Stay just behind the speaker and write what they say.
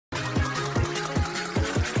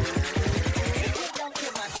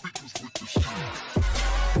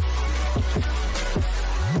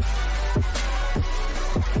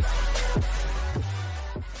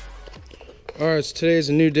Alright, so today's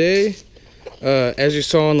a new day. As you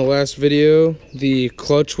saw in the last video, the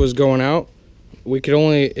clutch was going out. It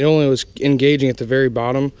only was engaging at the very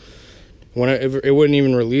bottom. It wouldn't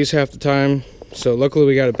even release half the time. So luckily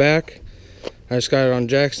we got it back. I just got it on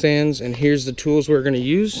jack stands, and here's the tools we're going to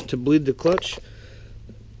use to bleed the clutch.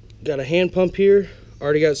 Got a hand pump here.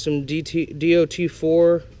 Already got some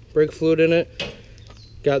DOT4 brake fluid in it.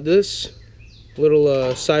 Got this little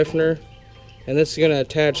siphoner, and this is going to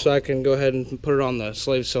attach so I can go ahead and put it on the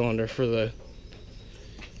slave cylinder for the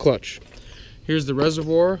clutch. Here's the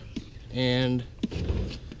reservoir, and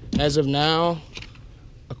as of now,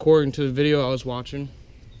 according to the video I was watching,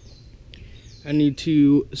 I need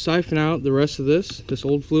to siphon out the rest of this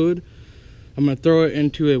old fluid. I'm going to throw it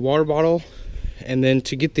into a water bottle, and then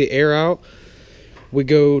to get the air out, we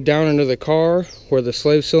go down into the car where the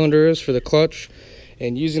slave cylinder is for the clutch,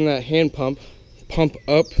 and using that hand pump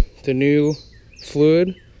up the new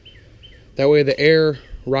fluid. That way the air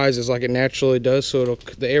rises like it naturally does, so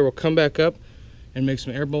the air will come back up and make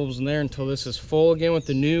some air bubbles in there until this is full again with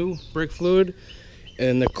the new brake fluid,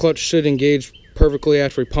 and the clutch should engage perfectly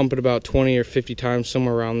after we pump it about 20 or 50 times,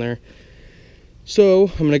 somewhere around there. So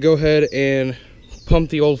I'm going to go ahead and pump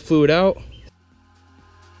the old fluid out.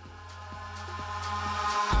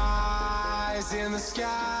 Eyes in the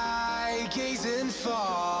sky, gazing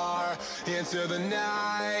far into the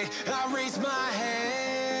night. I raise my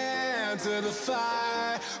hand to the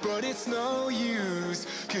fire, but it's no use,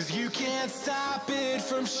 'cause you can't stop it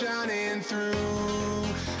from shining through.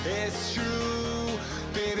 It's true,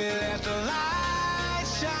 baby, let the light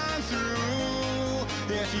shine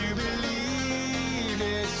through. If you believe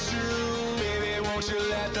it's true, baby, won't you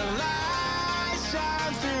let the light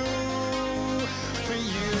shine through for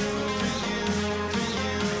you, for you, for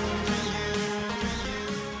you, for you.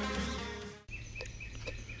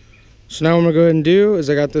 So now what I'm going to go ahead and do is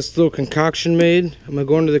I got this little concoction made. I'm going to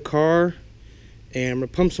go into the car and I'm going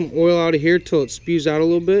to pump some oil out of here till it spews out a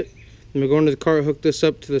little bit. I'm going to go into the car, hook this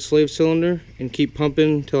up to the slave cylinder, and keep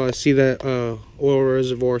pumping until I see that oil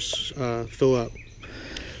reservoir fill up.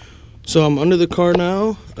 So I'm under the car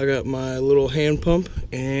now. I got my little hand pump,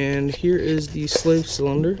 and here is the slave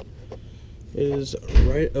cylinder. It is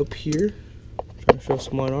right up here. I'm trying to show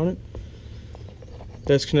some light on it.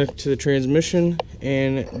 That's connected to the transmission,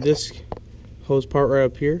 and this hose part right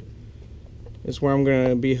up here is where I'm going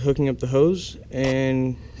to be hooking up the hose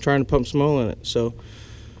and trying to pump some oil in it. So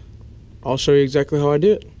I'll show you exactly how I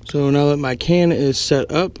do it. So now that my can is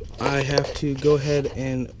set up, I have to go ahead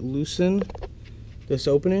and loosen this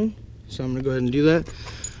opening. So I'm going to go ahead and do that.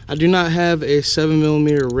 I do not have a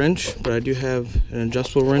 7mm wrench, but I do have an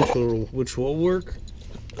adjustable wrench which will work.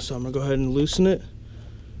 So I'm going to go ahead and loosen it.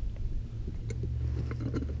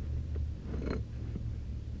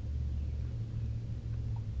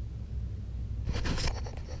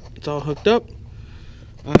 It's all hooked up.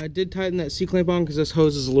 I did tighten that C-clamp on because this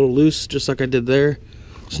hose is a little loose, just like I did there.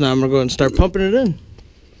 So now I'm going to go ahead and start pumping it in.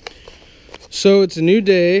 So it's a new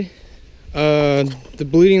day. The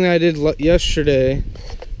bleeding that I did yesterday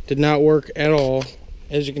did not work at all.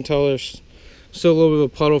 As you can tell, there's still a little bit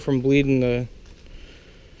of a puddle from bleeding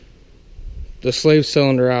the slave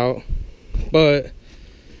cylinder out. But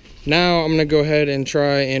now I'm going to go ahead and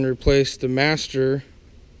try and replace the master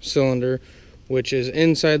cylinder, which is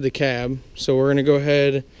inside the cab. So we're going to go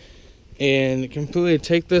ahead and completely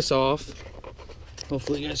take this off.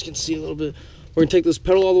 Hopefully you guys can see a little bit. We're going to take this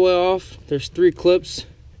pedal all the way off. There's 3 clips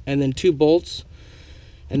and then 2 bolts.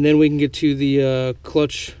 And then we can get to the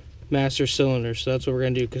clutch master cylinder. So that's what we're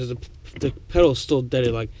going to do, because the pedal is still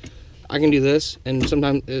deaded. Like, I can do this, and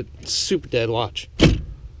sometimes it's super dead. Watch.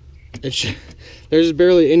 There's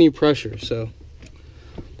barely any pressure, so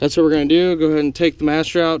that's what we're going to do. Go ahead and take the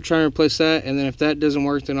master out, try and replace that, and then if that doesn't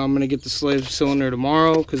work, then I'm going to get the slave cylinder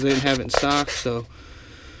tomorrow because they didn't have it in stock. So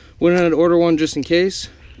went ahead and order one just in case.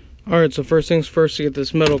 Alright, so first things first, to get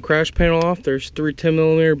this metal crash panel off, there's 3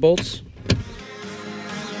 10mm bolts.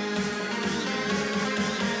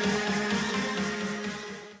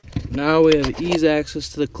 Now we have easy access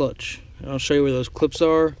to the clutch. And I'll show you where those clips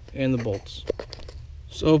are and the bolts.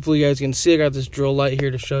 So hopefully you guys can see, I got this drill light here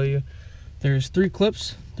to show you. There's 3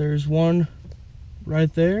 clips. There's one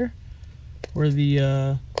right there where it's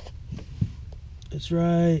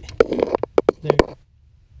right there.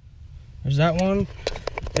 There's that one,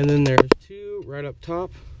 and then there's 2 right up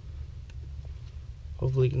top.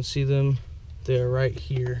 Hopefully you can see them. They're right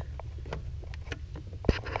here,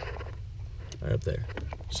 right up there.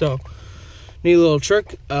 So neat little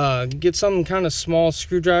trick. Get some kind of small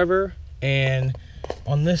screwdriver, and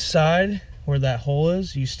on this side where that hole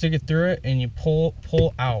is, you stick it through it and you pull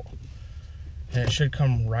out, and it should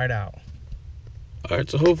come right out. All right,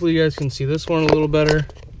 so hopefully you guys can see this one a little better.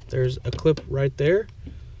 There's a clip right there.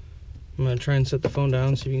 I'm gonna try and set the phone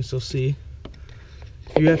down so you can still see.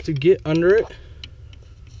 You have to get under it.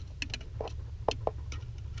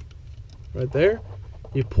 Right there.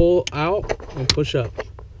 You pull out and push up.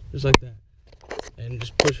 Just like that. And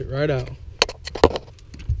just push it right out.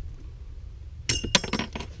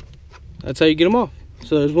 That's how you get them off.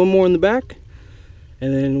 So there's one more in the back.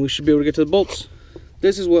 And then we should be able to get to the bolts.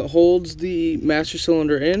 This is what holds the master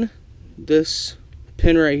cylinder in. This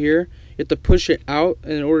pin right here. You have to push it out.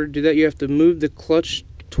 And in order to do that, you have to move the clutch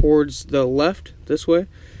towards the left, this way,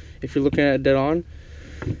 if you're looking at it dead on.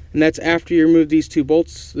 And that's after you remove these two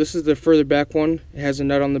bolts. This is the further back one. It has a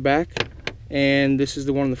nut on the back. And this is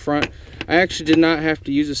the one in the front. I actually did not have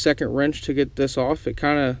to use a second wrench to get this off. It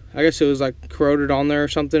kind of, I guess it was like corroded on there or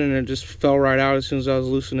something, and it just fell right out as soon as I was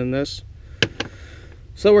loosening this.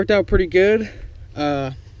 So that worked out pretty good.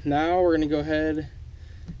 Now we're gonna go ahead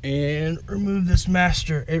and remove this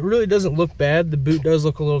master. It really doesn't look bad. The boot does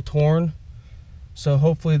look a little torn. So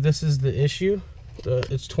hopefully this is the issue.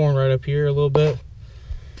 It's torn right up here a little bit.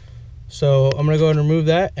 So I'm gonna go ahead and remove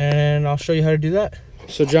that, and I'll show you how to do that.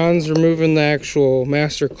 So John's removing the actual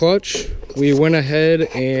master clutch. We went ahead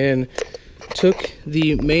and took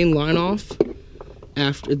the main line off,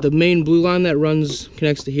 after the main blue line that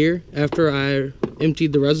connects to here. After I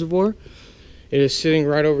emptied the reservoir, it is sitting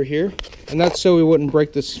right over here, and that's so we wouldn't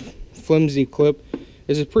break this flimsy clip.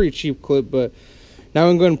 It's a pretty cheap clip, but now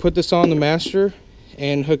I'm going to put this on the master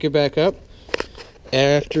and hook it back up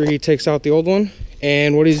after he takes out the old one.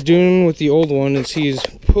 And what he's doing with the old one is he's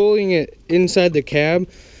pulling it inside the cab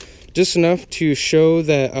just enough to show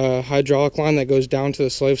that hydraulic line that goes down to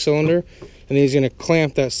the slave cylinder, and he's going to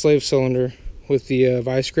clamp that slave cylinder with the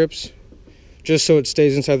vice grips just so it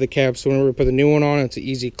stays inside the cab, so whenever we put the new one on, it's an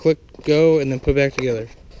easy click, go, and then put it back together.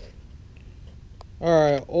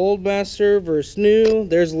 Alright, old master versus new.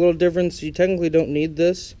 There's a little difference. You technically don't need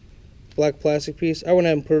this black plastic piece. I went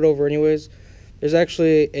ahead and put it over anyways. There's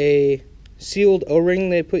actually a sealed O-ring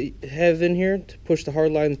they have in here to push the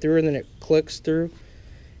hard line through, and then it clicks through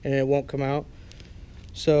and it won't come out.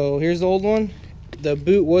 So here's the old one. The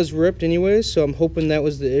boot was ripped anyways, so I'm hoping that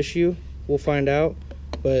was the issue. We'll find out.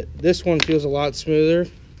 But this one feels a lot smoother,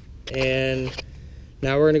 and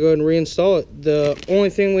now we're gonna go ahead and reinstall it. The only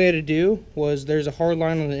thing we had to do was, there's a hard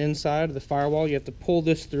line on the inside of the firewall. You have to pull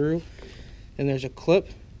this through, and there's a clip.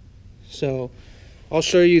 So I'll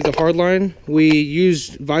show you the hard line. We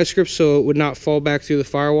used vice grips so it would not fall back through the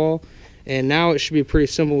firewall, and now it should be pretty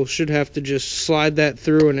simple. We should have to just slide that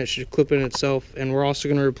through and it should clip in itself. And we're also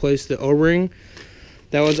going to replace the O-ring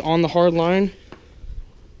that was on the hard line.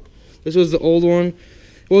 This was the old one.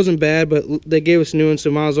 It wasn't bad, but they gave us a new one, so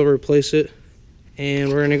might as well replace it. And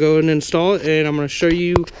we're going to go ahead and install it, and I'm going to show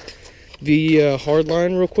you the hard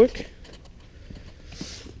line real quick.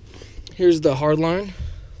 Here's the hard line.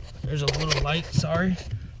 There's a little light, sorry,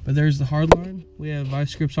 but there's the hard line. We have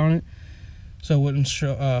vice grips on it, so it wouldn't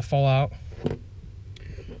fall out.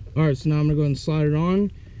 All right, so now I'm gonna go ahead and slide it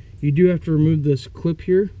on. You do have to remove this clip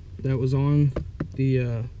here that was on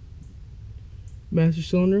the master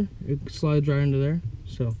cylinder. It slides right into there.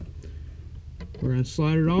 So we're gonna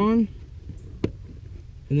slide it on,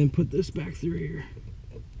 and then put this back through here.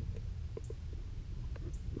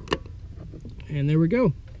 And there we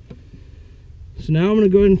go. So now I'm going to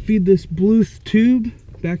go ahead and feed this blue tube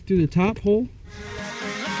back through the top hole.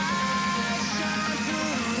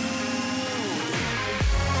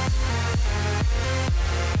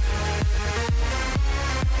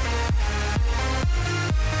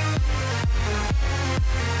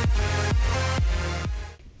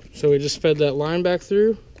 So we just fed that line back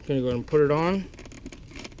through. I'm going to go ahead and put it on.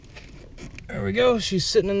 There we go. She's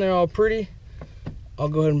sitting in there all pretty. I'll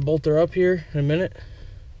go ahead and bolt her up here in a minute,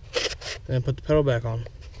 and put the pedal back on.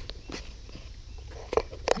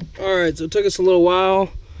 Alright, so it took us a little while.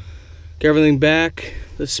 Get everything back.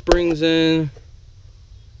 The spring's in.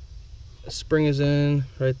 The spring is in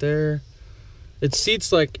right there. It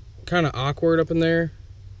seats like kind of awkward up in there,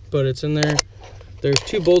 but it's in there. There's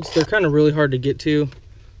two bolts. They're kind of really hard to get to.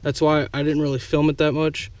 That's why I didn't really film it that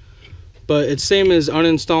much. But it's same as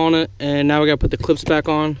uninstalling it, and now we gotta put the clips back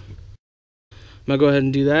on. I'm gonna go ahead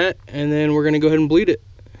and do that, and then we're gonna go ahead and bleed it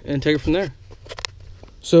and take it from there.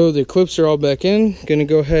 So the clips are all back in. Gonna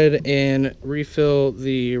go ahead and refill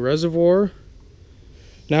the reservoir.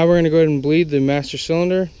 Now we're gonna go ahead and bleed the master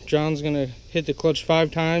cylinder. John's gonna hit the clutch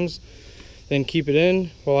 5 times, then keep it in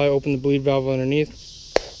while I open the bleed valve underneath.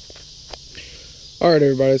 All right,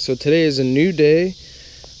 everybody, so today is a new day.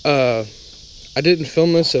 I didn't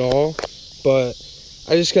film this at all, but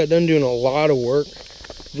I just got done doing a lot of work.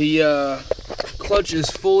 The clutch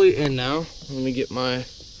is fully in now. Let me get my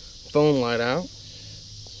phone light out.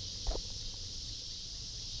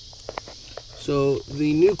 So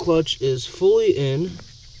the new clutch is fully in.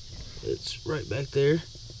 It's right back there.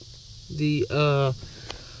 There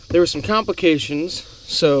were some complications.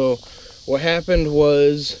 So what happened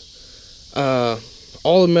was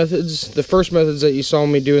all the methods, the first methods that you saw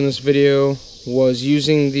me do in this video was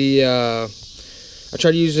using the I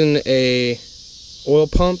tried using a oil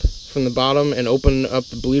pump from the bottom and open up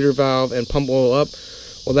the bleeder valve and pump oil up.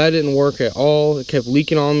 Well, that didn't work at all. It kept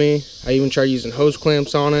leaking on me. I even tried using hose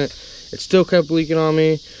clamps on it. It still kept leaking on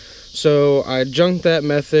me. So I junked that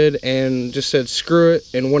method and just said screw it,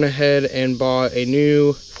 and went ahead and bought a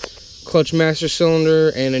new clutch master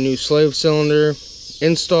cylinder and a new slave cylinder.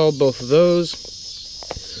 Installed both of those.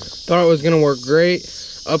 Thought it was going to work great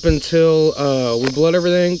up until we bled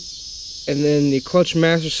everything, and then the clutch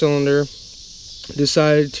master cylinder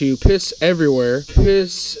decided to piss everywhere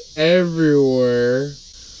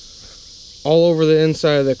all over the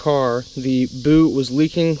inside of the car. The boot was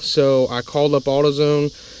leaking, so I called up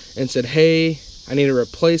AutoZone and said, hey, I need a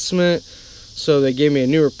replacement. So they gave me a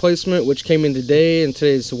new replacement, which came in today, and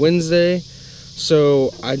today's Wednesday.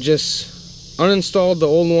 So I just uninstalled the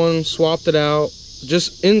old one, swapped it out,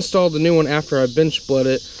 just installed the new one after I bench bled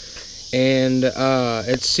it, and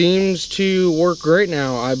it seems to work great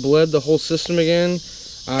now. I bled the whole system again.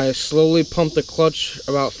 I slowly pumped the clutch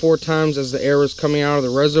about 4 times as the air was coming out of the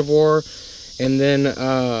reservoir, and then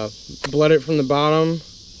bled it from the bottom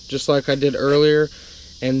just like I did earlier,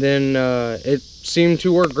 and then it seemed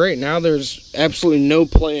to work great. Now there's absolutely no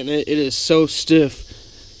play in it. It is so stiff.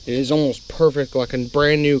 It is almost perfect, like a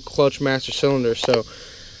brand new clutch master cylinder. So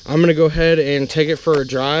I'm gonna go ahead and take it for a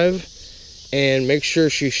drive and make sure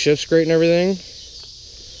she shifts great and everything.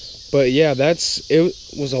 But yeah, it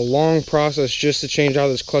was a long process just to change out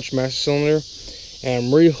this clutch master cylinder, and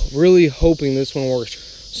I'm really hoping this one works.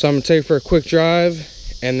 So I'm gonna take it for a quick drive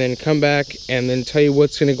and then come back and then tell you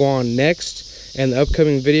what's gonna go on next and the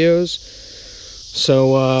upcoming videos.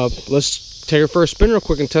 So let's take her for a spin real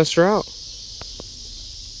quick and test her out.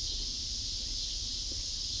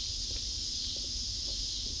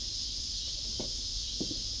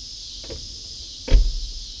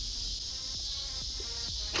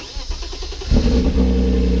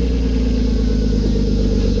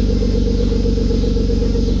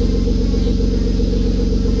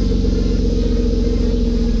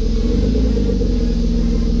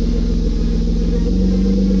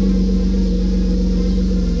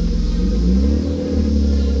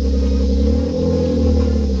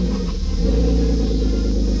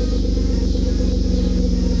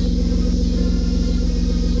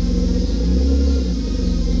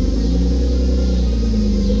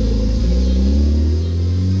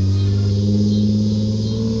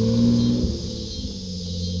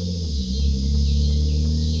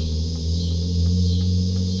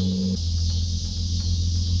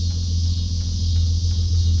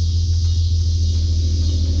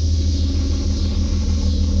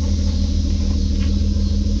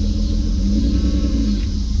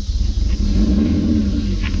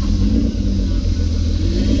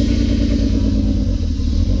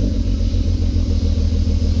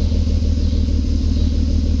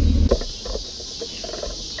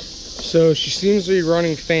 So she seems to be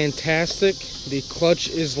running fantastic. The clutch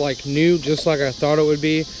is like new, just like I thought it would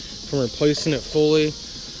be from replacing it fully.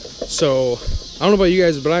 So I don't know about you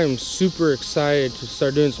guys, but I am super excited to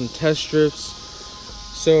start doing some test drifts.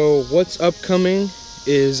 So what's upcoming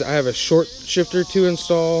is I have a short shifter to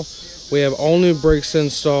install. We have all new brakes to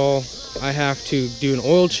install. I have to do an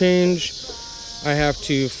oil change. I have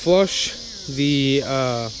to flush the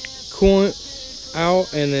coolant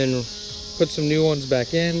out and then put some new ones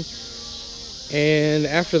back in. And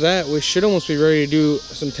after that, we should almost be ready to do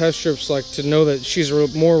some test strips, like to know that she's a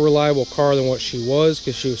more reliable car than what she was,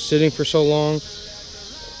 because she was sitting for so long.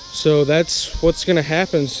 So that's what's going to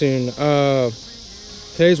happen soon.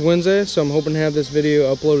 Today's Wednesday, so I'm hoping to have this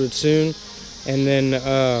video uploaded soon. And then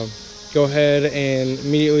go ahead and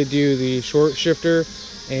immediately do the short shifter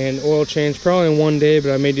and oil change, probably in one day,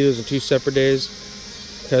 but I may do those in 2 separate days,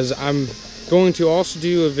 because I'm going to also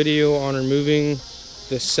do a video on removing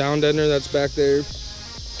this sound deadener that's back there.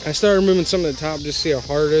 I started removing some of the top just to see how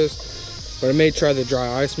hard it is, but I may try the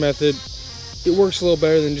dry ice method. It works a little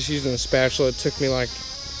better than just using a spatula. It took me like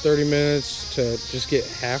 30 minutes to just get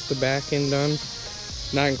half the back end done,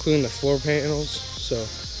 not including the floor panels. So,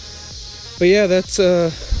 but yeah, that's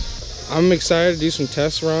I'm excited to do some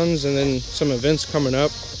test runs and then some events coming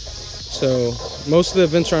up. So most of the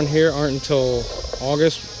events around here aren't until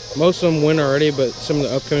August, Most of them went already, but some of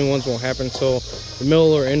the upcoming ones won't happen until the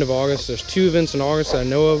middle or end of August. There's 2 events in August that I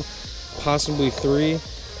know of, possibly 3.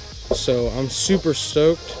 So I'm super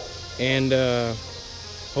stoked, and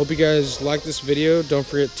hope you guys like this video. Don't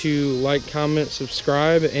forget to like, comment,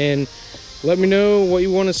 subscribe, and let me know what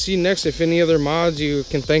you want to see next, if any other mods you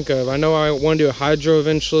can think of. I know I want to do a hydro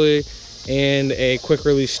eventually and a quick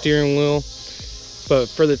release steering wheel, but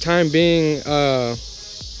for the time being,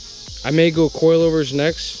 I may go coilovers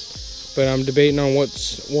next, but I'm debating on what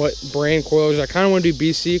brand coilovers. I kind of want to do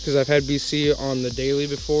BC because I've had BC on the daily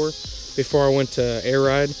before I went to air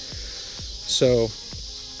ride. So,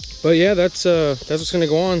 but yeah, that's what's gonna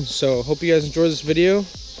go on. So hope you guys enjoyed this video,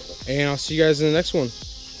 and I'll see you guys in the next one.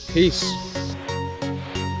 Peace.